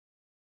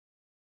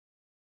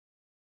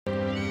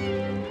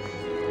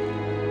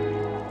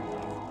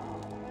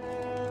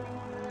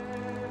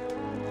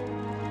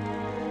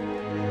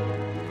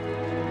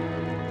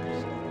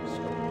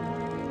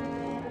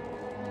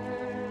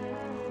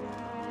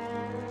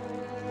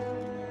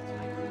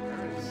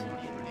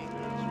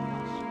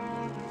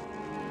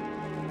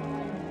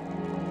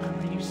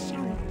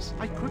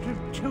I could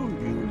have told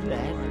you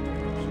that.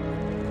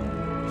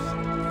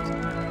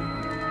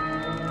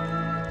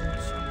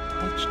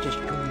 That's just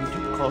going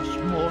to cause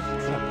more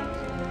trouble.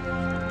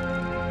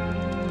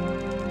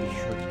 We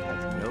should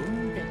have known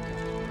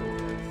better.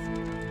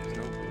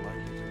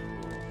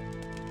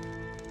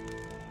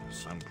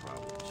 Some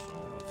problems.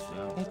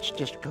 That's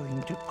just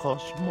going to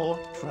cause more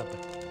trouble.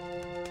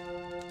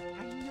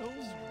 I know,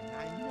 man,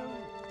 I know.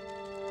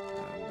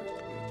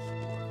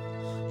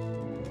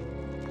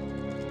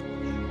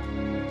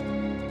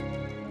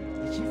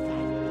 As if I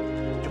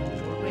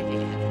don't already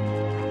have it.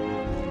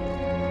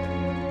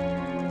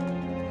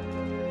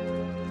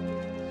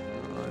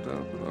 I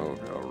don't know if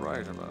you're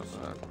right about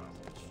that.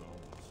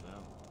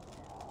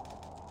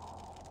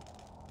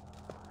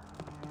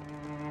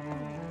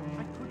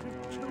 I could have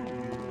told you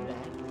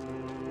that.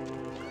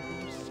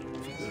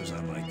 If he goes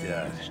on like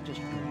that, It's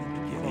just going to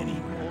get cause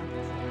anywhere.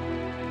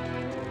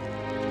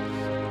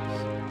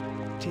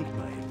 more take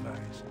my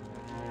advice.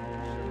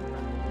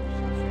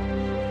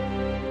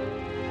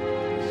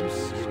 Are you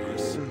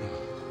serious?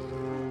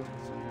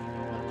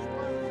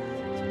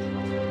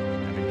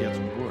 And it gets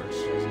worse.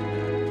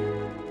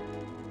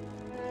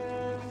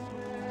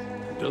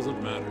 It doesn't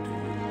matter to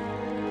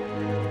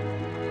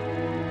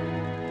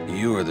you.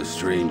 You are the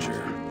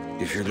stranger.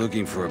 If you're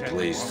looking for a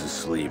place to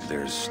sleep,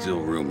 there's still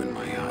room in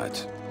my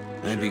hut.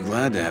 I'd be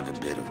glad to have a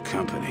bit of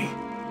company.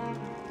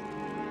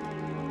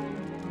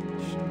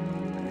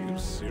 Are you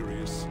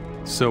serious?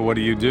 So what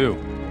do you do?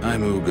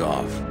 I'm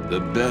Ugov, the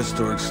best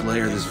orc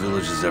slayer this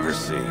village has ever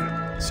seen.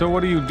 So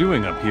what are you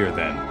doing up here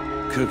then?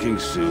 Cooking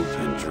soup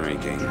and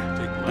drinking.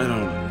 I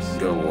don't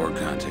go orc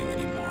hunting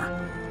anymore.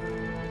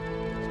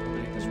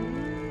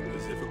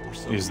 As if it were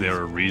so Is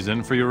there a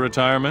reason for your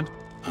retirement?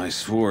 I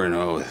swore an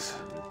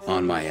oath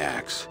on my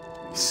axe.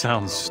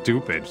 Sounds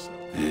stupid.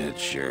 It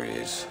sure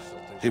is.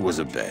 It was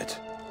a bet.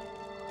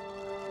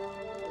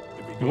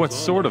 What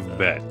sort of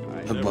bet?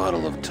 A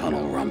bottle of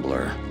tunnel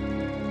rumbler.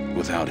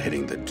 Without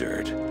hitting the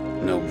dirt.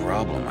 No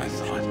problem, I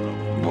thought.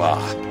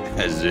 Bah,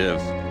 as if.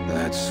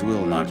 That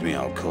swill knocked me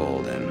out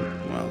cold and,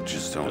 well,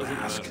 just don't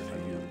ask.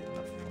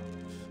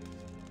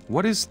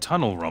 What is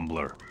Tunnel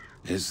Rumbler?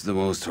 It's the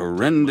most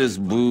horrendous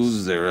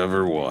booze there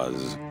ever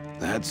was.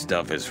 That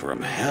stuff is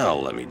from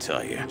hell, let me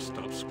tell you.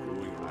 Stop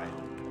screwing around.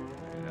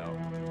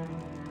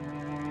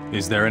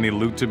 Is there any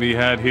loot to be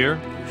had here?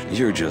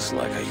 You're just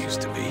like I used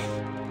to be.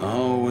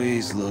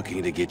 Always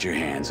looking to get your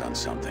hands on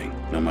something,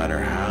 no matter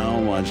how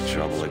much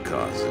trouble it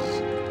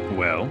causes.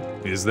 Well,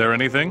 is there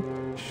anything?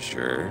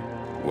 Sure.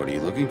 What are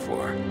you looking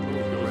for? If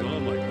it goes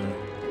on like that,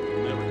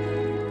 you'll never get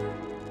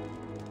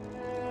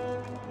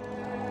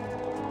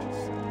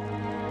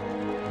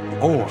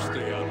anywhere. Or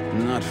Stay out of it.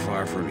 Not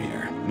far from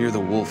here, near the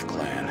Wolf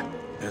Clan.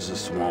 There's a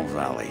small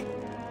valley.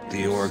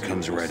 The ore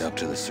comes right up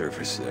to the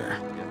surface there.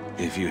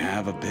 If you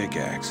have a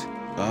pickaxe,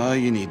 all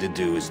you need to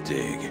do is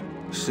dig.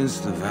 Since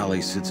the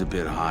valley sits a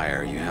bit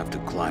higher, you have to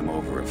climb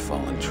over a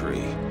fallen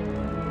tree.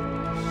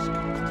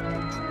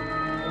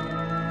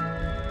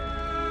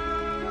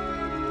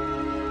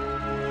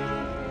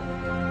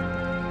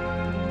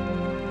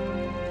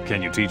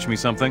 can you teach me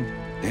something?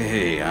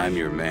 Hey, I'm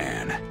your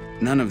man.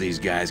 None of these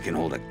guys can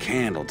hold a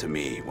candle to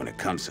me when it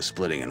comes to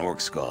splitting an orc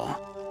skull.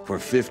 For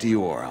 50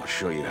 ore, I'll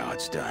show you how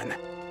it's done.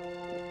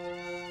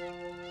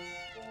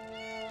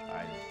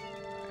 I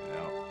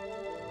know.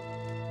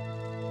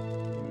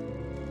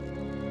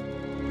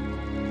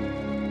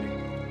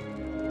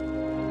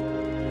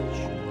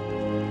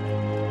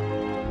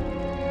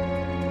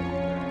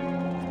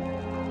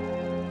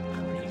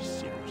 Are you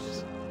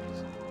serious?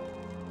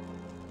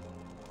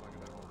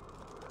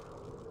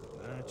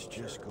 That's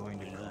just going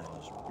to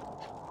cause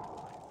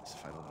as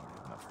if I don't already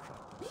have enough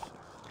problems.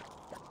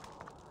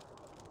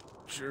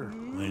 Sure.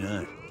 Why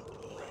not?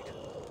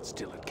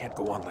 Still, it can't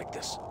go on like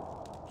this.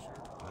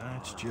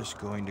 That's just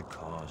going to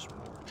cause more.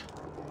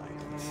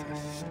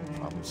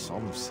 Problems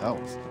solve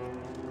themselves.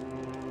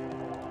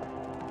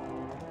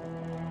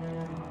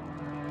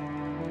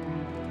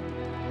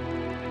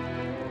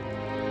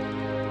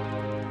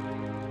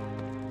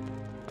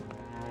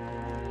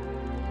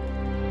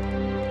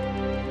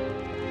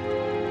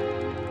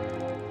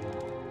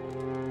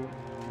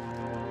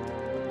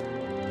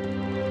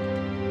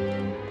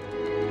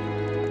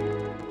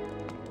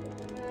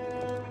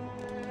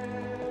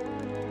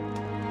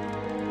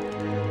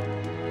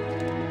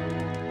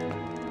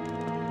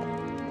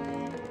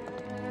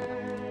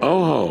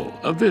 Oh,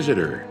 a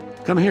visitor.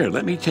 Come here,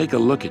 let me take a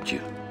look at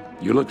you.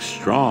 You look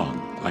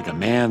strong, like a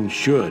man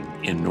should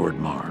in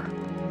Nordmar.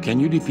 Can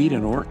you defeat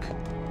an orc?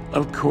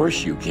 Of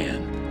course you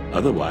can.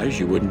 Otherwise,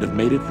 you wouldn't have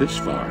made it this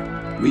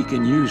far. We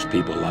can use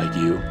people like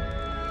you.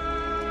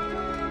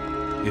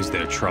 Is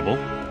there trouble?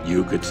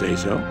 You could say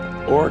so.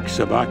 Orcs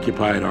have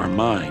occupied our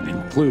mine,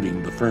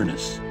 including the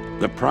furnace.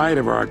 The pride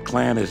of our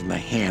clan is in the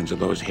hands of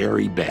those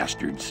hairy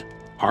bastards.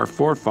 Our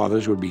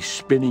forefathers would be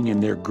spinning in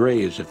their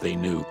graves if they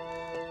knew.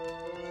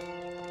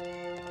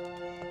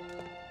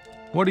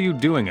 What are you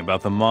doing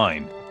about the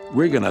mine?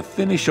 We're gonna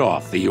finish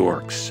off the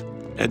orcs.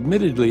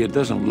 Admittedly, it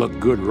doesn't look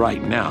good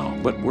right now,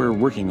 but we're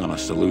working on a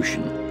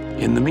solution.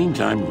 In the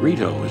meantime,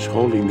 Rito is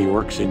holding the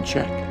orcs in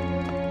check.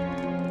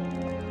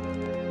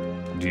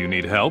 Do you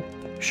need help?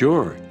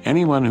 Sure,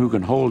 anyone who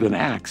can hold an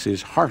axe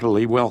is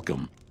heartily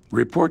welcome.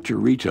 Report to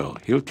Rito.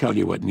 He'll tell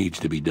you what needs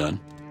to be done.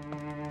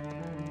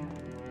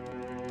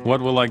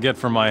 What will I get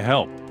for my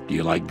help? Do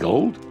you like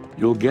gold?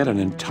 You'll get an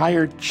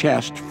entire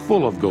chest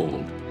full of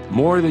gold.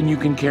 More than you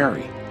can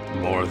carry.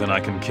 More than I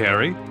can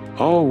carry?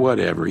 Oh,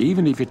 whatever.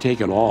 Even if you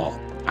take it all.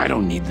 I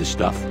don't need the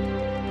stuff.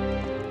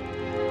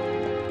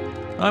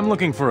 I'm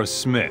looking for a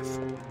smith.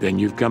 Then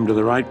you've come to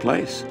the right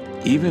place.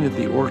 Even if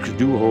the orcs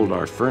do hold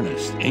our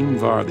furnace,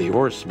 Ingvar the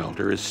ore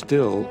smelter is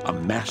still a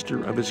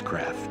master of his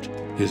craft.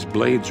 His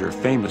blades are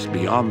famous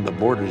beyond the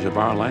borders of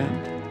our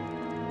land.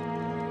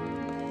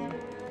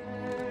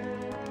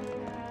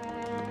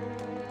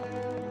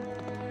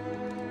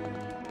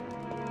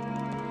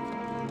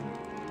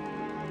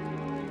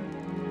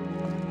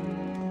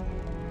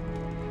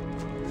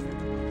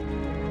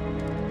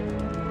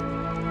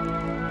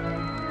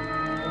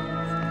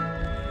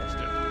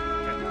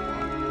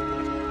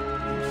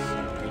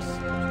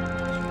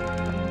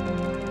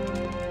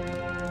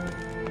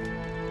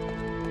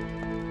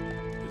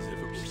 As if it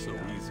were so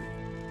easy.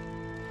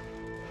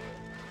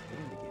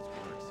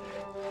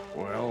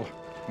 Well,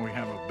 we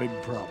have a big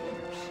problem.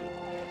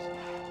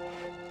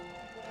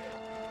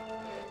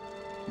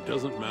 It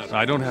doesn't matter.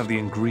 I don't have the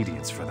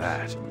ingredients for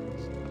that.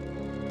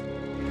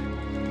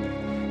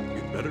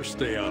 You'd better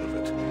stay out of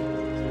it.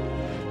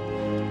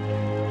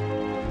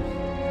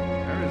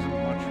 There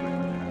isn't much we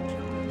can have.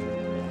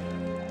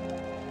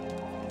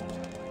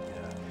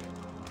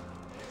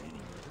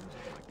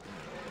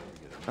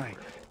 Right.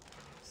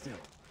 Still,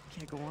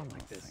 can't go on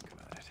like this. Think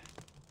about it.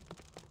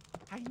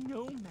 I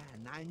know,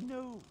 man, I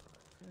know.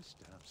 Just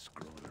stop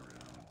screwing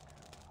around.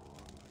 Go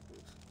on like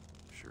this.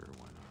 Sure,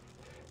 why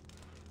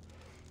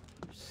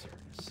not? Sir,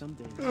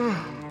 someday.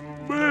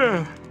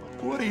 Man,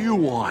 what do you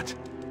want?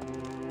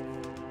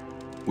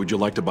 Would you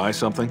like to buy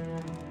something?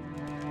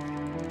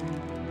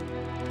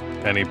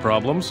 Any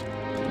problems?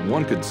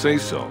 One could say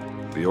so.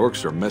 The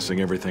orcs are messing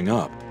everything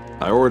up.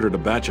 I ordered a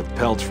batch of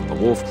pelts from the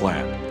Wolf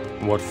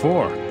Clan. What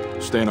for?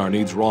 Stanar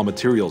needs raw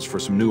materials for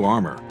some new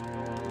armor.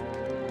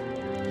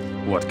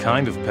 What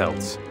kind of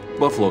pelts?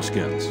 Buffalo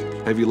skins.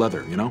 Heavy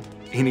leather, you know?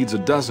 He needs a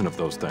dozen of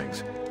those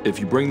things. If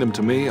you bring them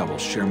to me, I will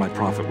share my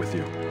profit with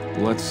you.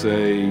 Let's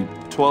say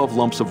 12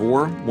 lumps of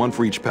ore, one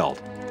for each pelt.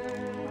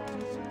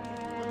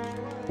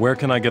 Where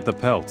can I get the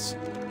pelts?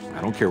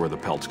 I don't care where the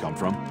pelts come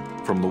from.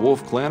 From the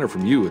Wolf Clan or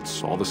from you,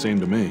 it's all the same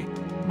to me.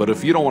 But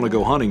if you don't want to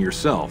go hunting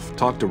yourself,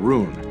 talk to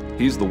Rune.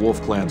 He's the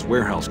Wolf Clan's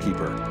warehouse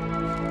keeper.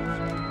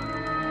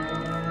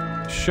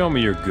 Show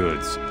me your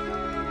goods.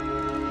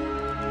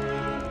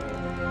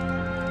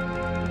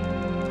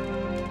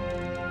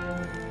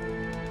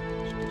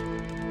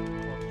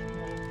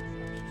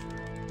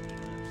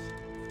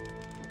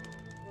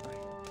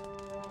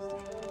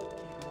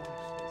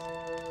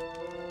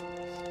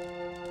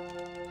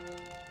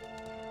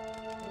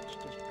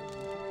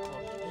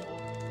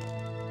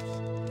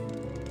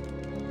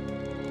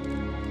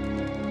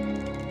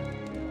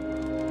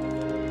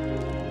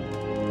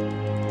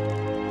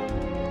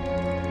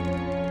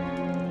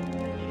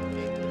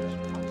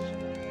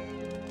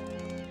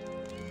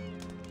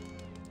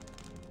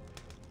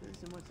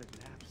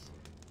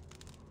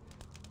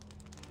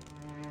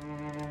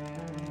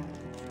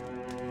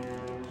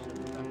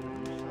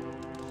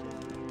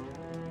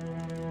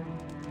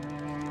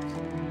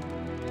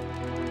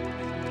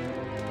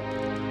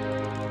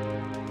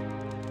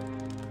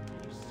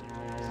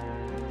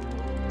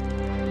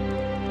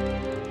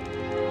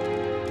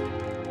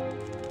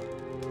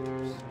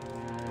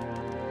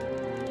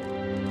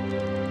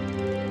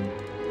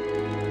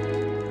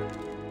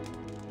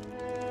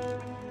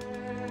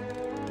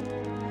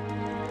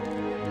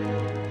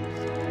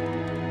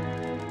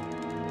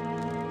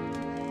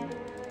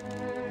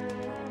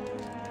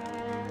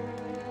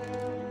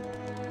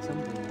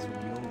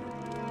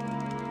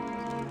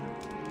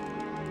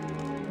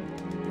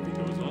 If he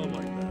goes on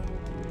like that,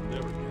 he'll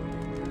never get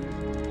anywhere.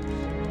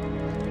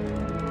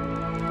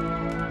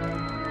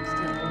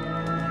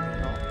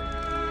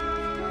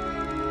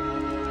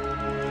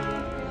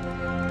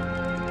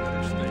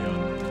 Better stay out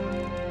of it.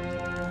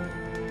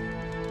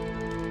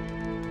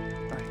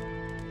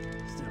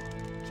 Still,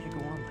 can't go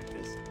on like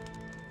this.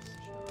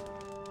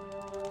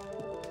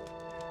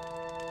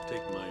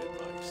 Take my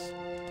advice.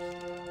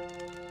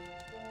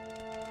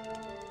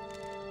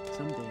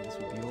 Someday this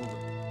will be over.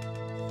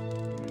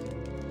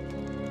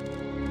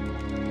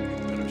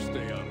 Better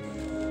stay out of it.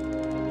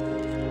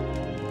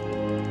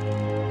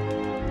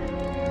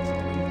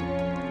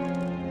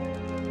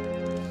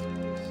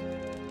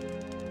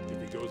 If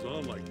he goes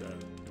on like that,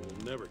 he will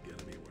never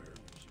get anywhere.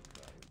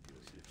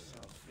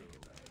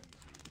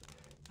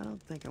 I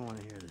don't think I want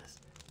to hear this.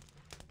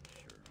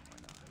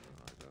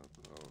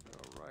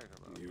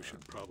 You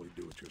should probably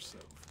do it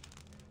yourself.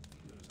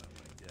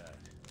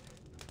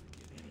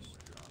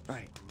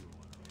 Right.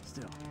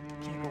 Still,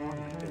 can't go on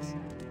like this.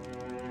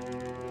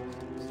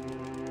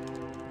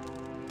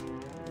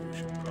 You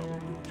should probably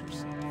do it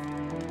yourself.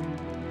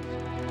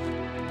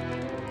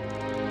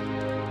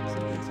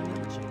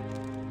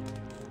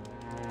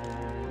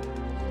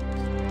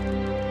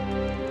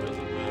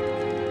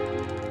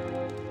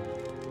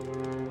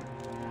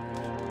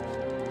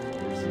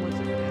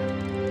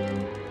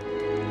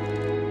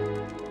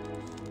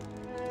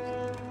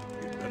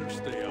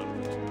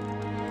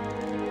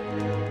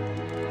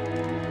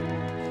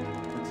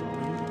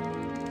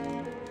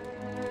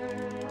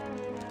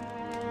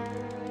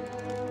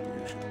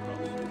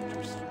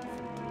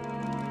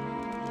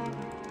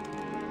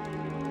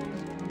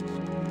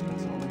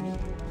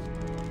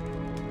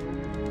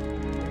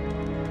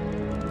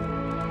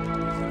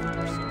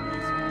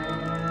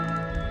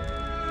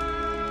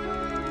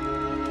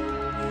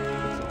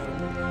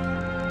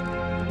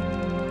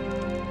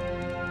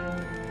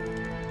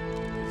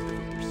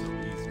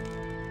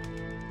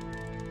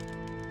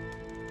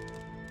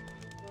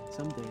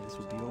 Someday this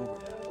will be over.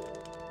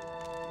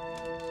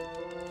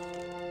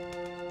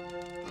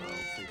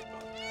 I'll think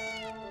about it.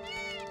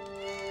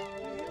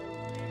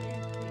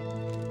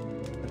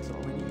 That's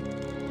all I need.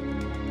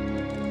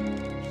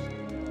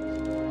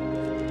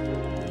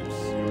 Are you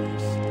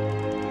serious?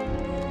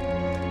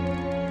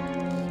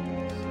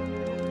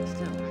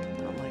 Still,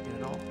 I don't like it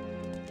at all.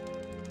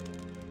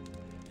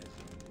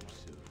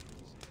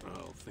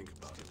 I'll think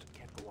about it.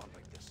 Can't go on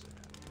like this.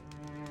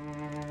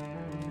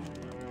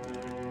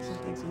 Some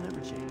things will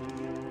never change.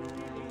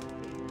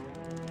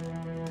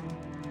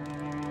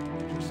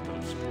 Just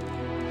stop screwing.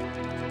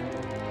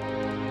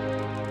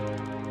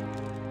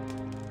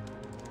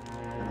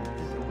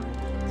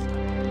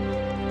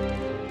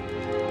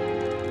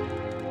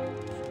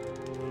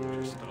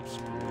 Just stop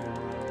screwing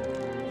around.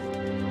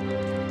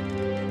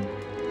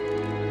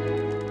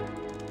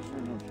 I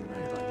don't know if you're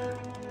right about that.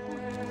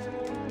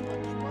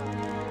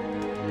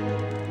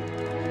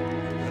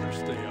 Better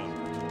stay out of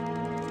it.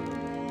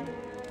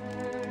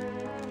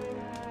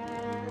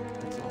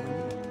 That's all I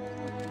need.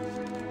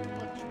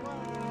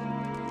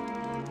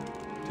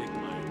 Take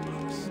my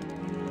advice. It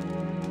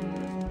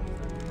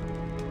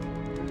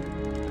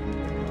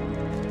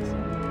goes on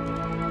like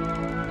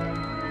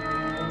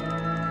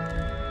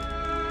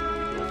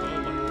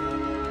that.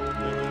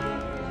 Never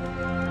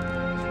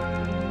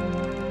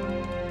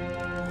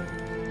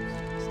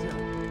Still,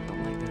 I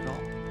don't like it at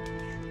all.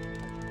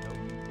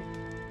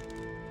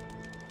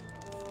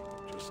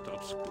 Just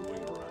stop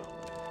screwing around.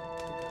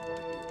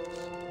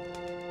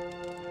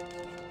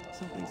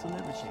 Some things will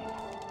never change.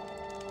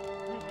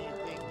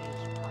 Anything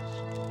is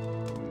possible.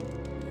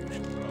 You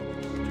should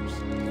probably do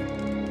something.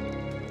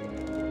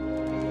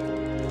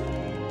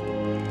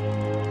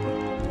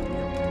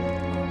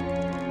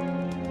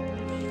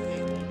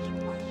 Anything is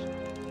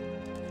possible.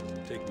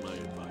 Take my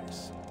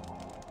advice.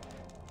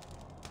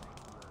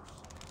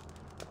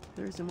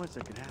 There isn't much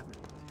that could happen.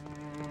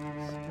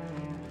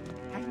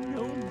 I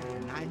know,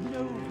 man. I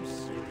know.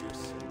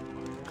 Serious.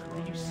 Are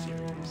you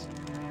serious?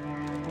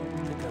 I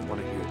think I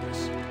want to hear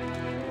this.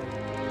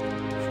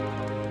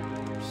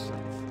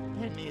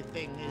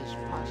 Anything is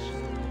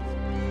possible.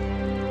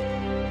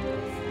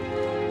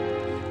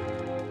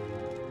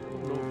 I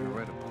don't know if you're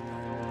right about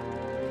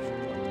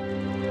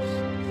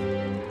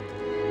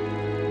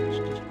It's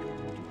just going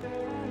to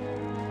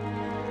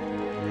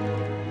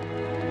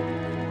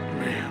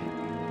Man,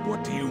 what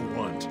do you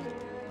want?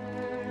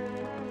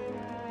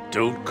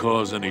 Don't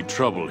cause any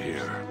trouble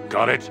here.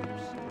 Got it?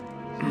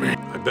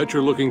 I bet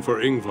you're looking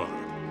for Ingvar.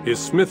 His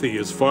smithy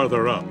is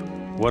farther up.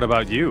 What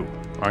about you?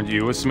 Aren't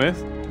you a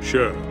smith?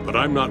 Sure, but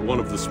I'm not one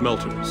of the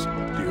smelters.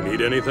 Do you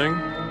need anything?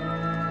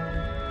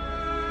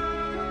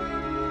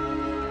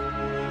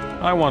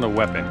 I want a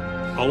weapon.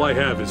 All I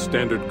have is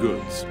standard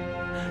goods.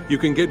 You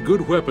can get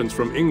good weapons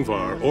from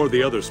Ingvar or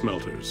the other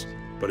smelters.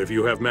 But if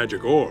you have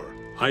magic ore,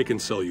 I can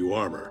sell you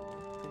armor.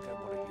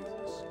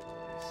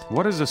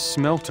 What is a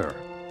smelter?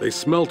 They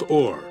smelt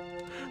ore.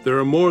 There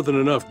are more than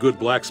enough good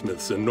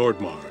blacksmiths in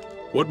Nordmar.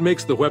 What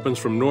makes the weapons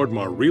from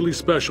Nordmar really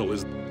special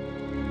is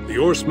the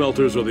ore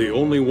smelters are the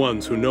only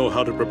ones who know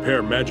how to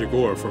prepare magic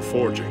ore for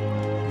forging.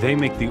 They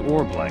make the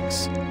ore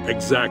blanks.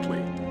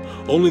 Exactly.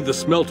 Only the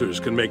smelters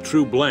can make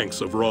true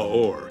blanks of raw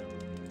ore.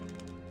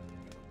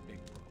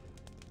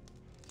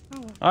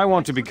 I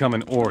want to become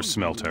an ore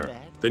smelter.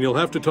 Then you'll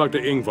have to talk to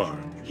Ingvar.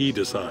 He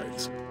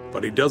decides.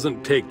 But he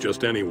doesn't take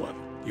just anyone.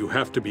 You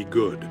have to be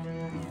good.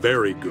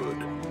 Very good.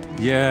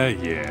 Yeah.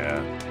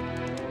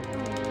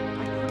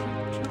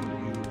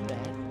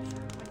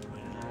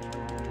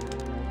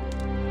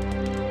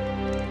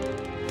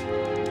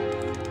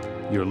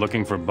 You're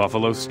looking for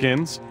buffalo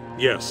skins?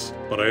 Yes,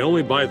 but I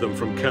only buy them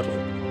from Kettle.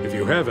 If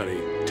you have any,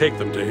 take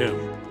them to him.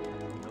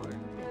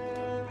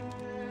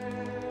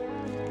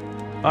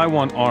 I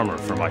want armor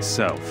for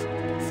myself.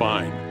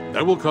 Fine.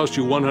 That will cost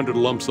you 100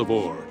 lumps of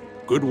ore.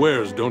 Good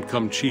wares don't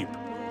come cheap.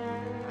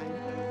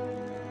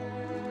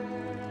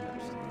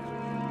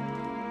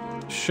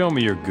 Show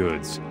me your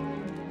goods.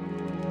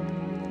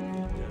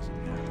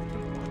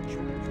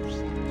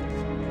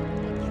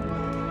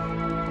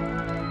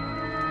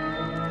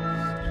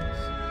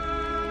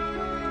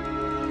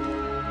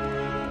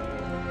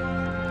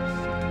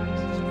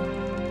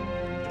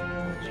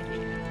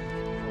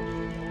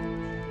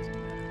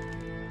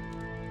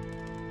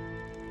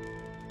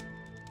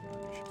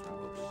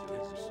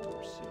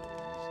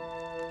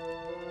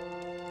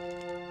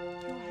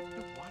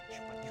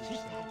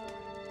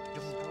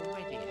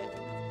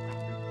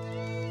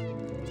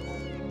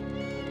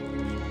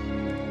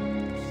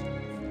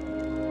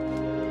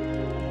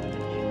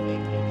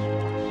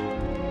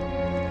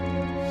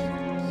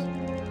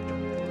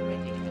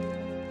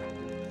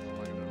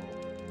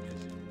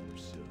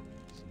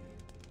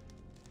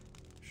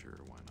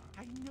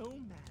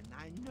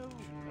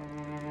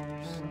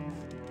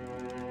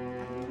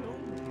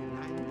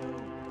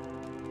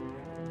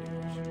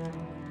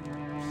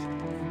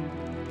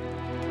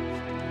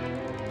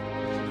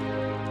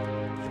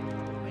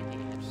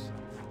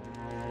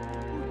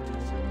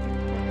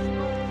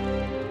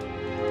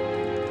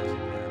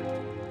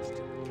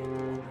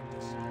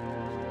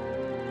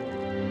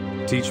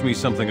 Teach me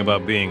something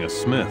about being a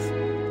smith.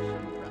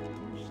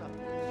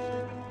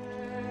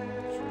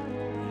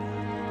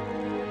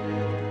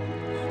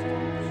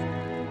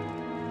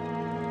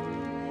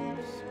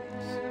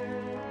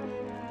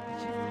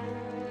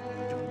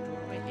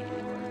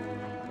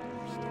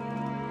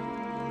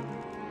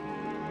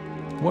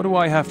 What do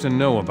I have to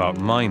know about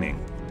mining?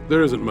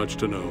 There isn't much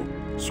to know.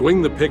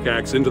 Swing the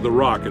pickaxe into the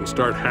rock and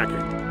start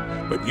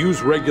hacking. But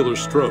use regular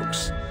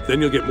strokes.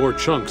 Then you'll get more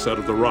chunks out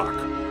of the rock.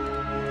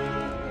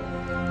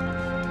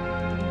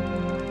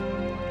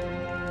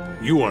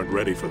 You aren't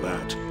ready for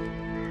that.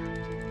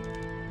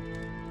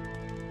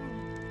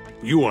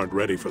 You aren't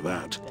ready for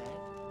that.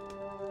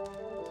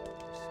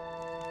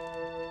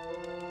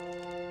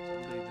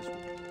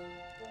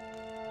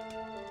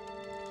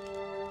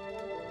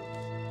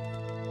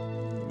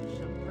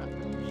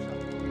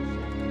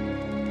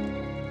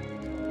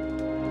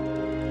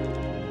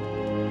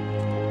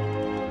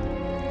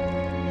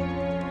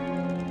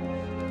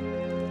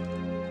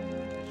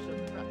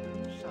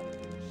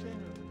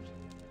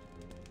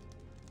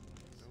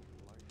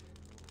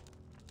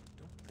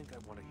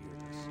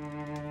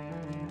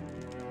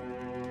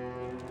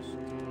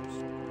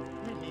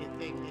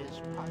 Anything is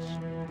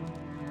possible.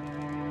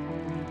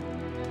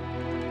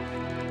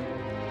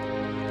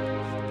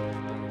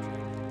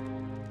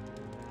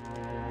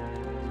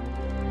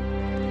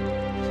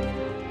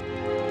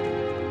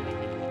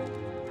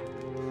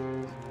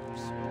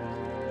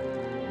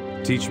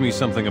 Teach me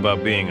something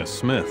about being a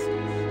smith.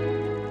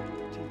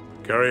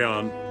 Carry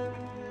on.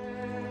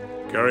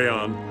 Carry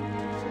on.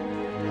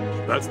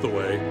 That's the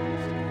way.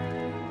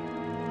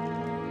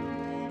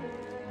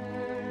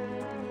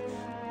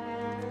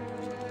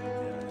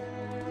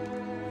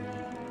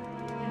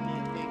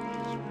 Anything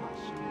is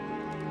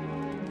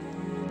possible.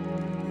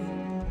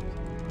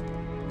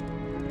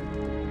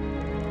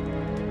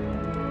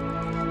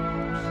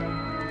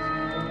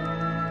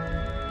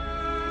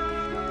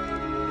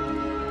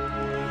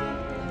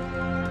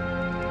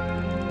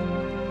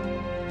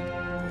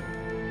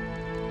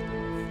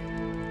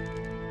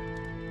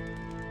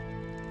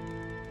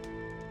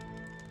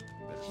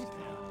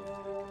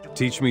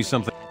 Teach me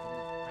something.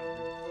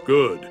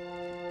 Good.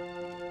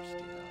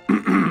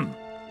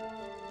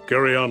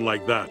 Carry on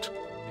like that.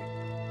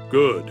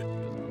 Good.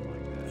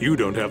 You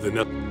don't have the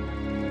net.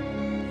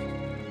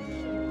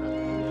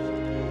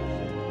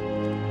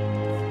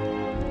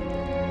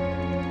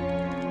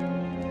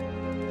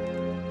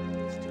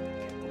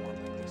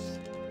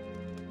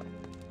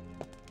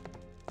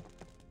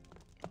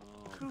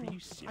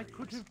 I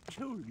could have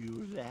told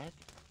you that.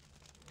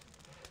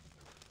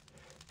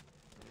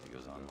 He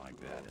goes on like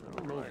that.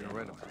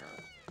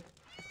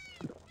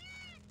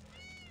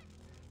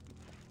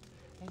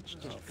 It's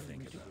just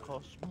going to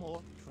cause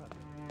more trouble.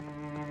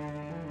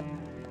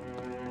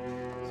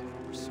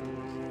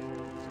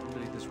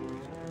 Somebody this way.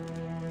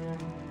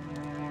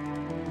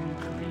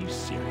 Are you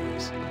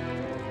serious?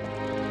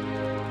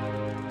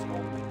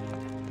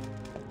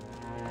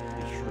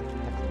 You should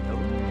have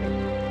known.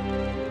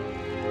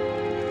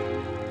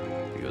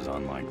 He goes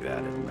on like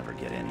that, it'll never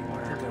get I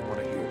anywhere. think I want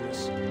to hear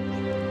this.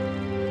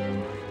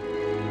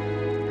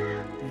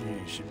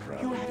 You should You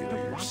probably have do to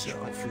it watch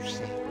yourself. what you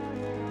say.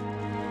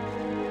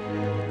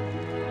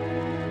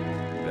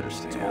 Better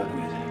stay It's out all of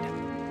we it. need.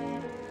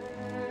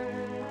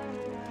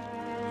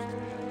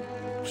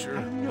 Sure. I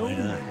know, Why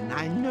not? man,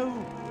 I know.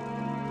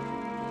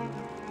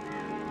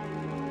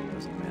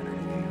 Doesn't matter to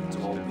me. It's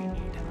all we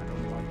need. I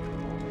don't like it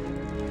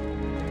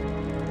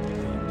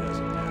It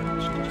doesn't matter.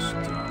 It's just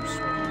stop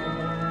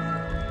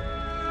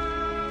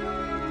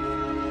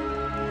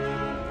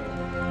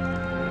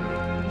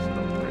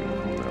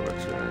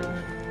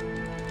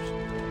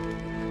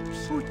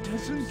So it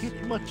doesn't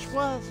get much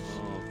worse.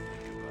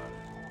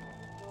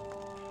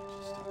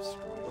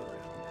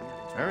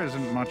 There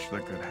isn't much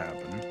that could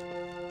happen.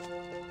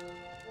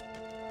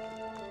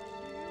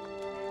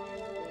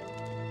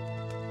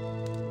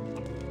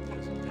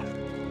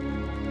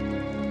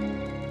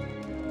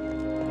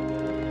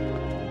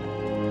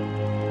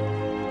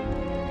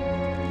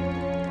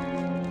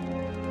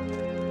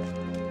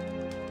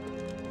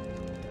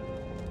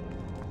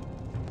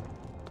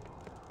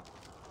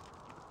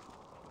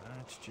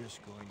 That's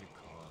just going to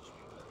cause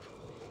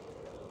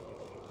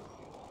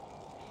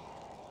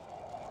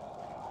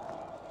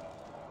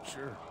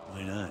Sure.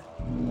 Why not?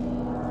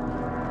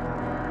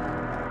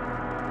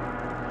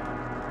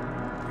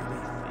 Really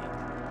think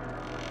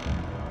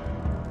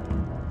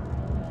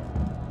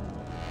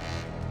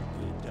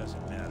it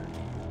doesn't matter to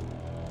you.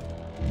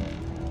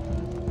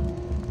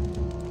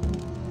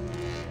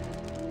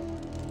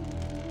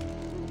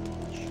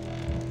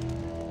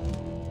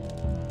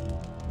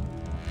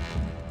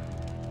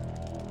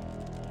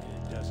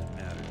 It doesn't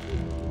matter to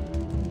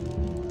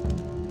you.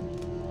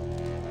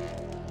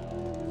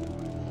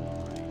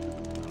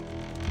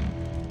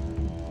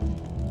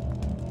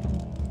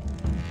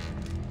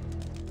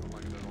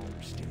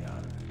 Stay out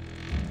of it.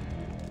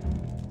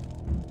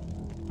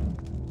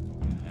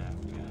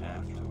 You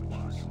have to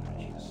watch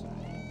what you say.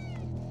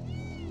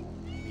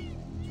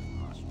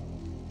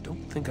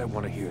 Don't think I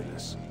want to hear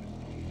this.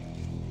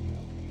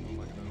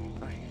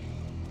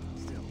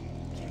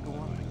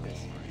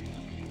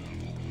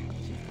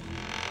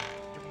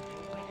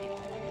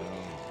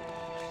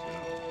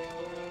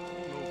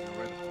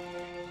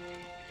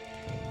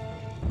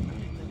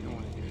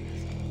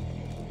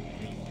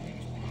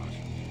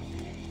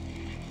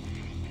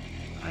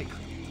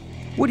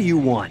 What do you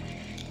want?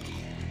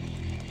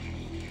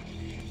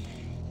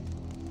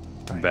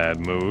 Bad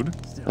mood?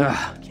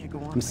 Ugh,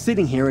 I'm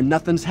sitting here and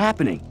nothing's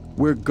happening.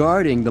 We're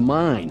guarding the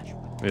mine.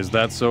 Is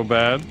that so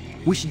bad?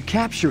 We should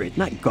capture it,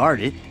 not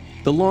guard it.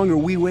 The longer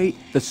we wait,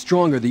 the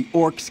stronger the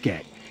orcs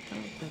get.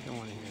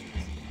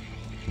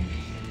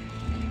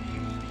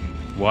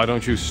 Why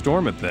don't you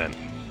storm it then?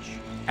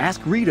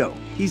 Ask Rito.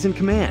 He's in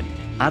command.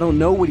 I don't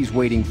know what he's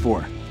waiting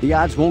for. The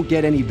odds won't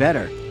get any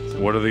better.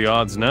 What are the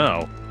odds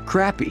now?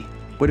 Crappy.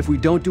 But if we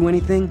don't do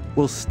anything,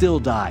 we'll still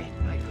die.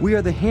 We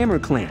are the Hammer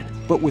Clan,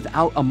 but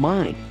without a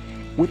mine.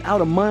 Without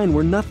a mine,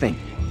 we're nothing.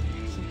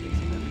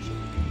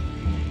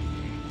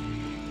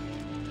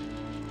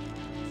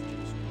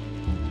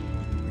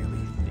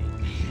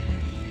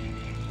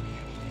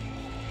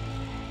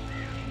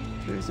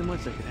 There isn't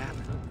much that could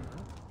happen.